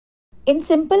In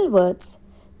simple words,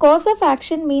 cause of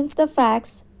action means the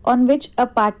facts on which a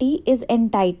party is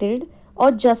entitled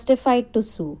or justified to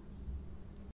sue.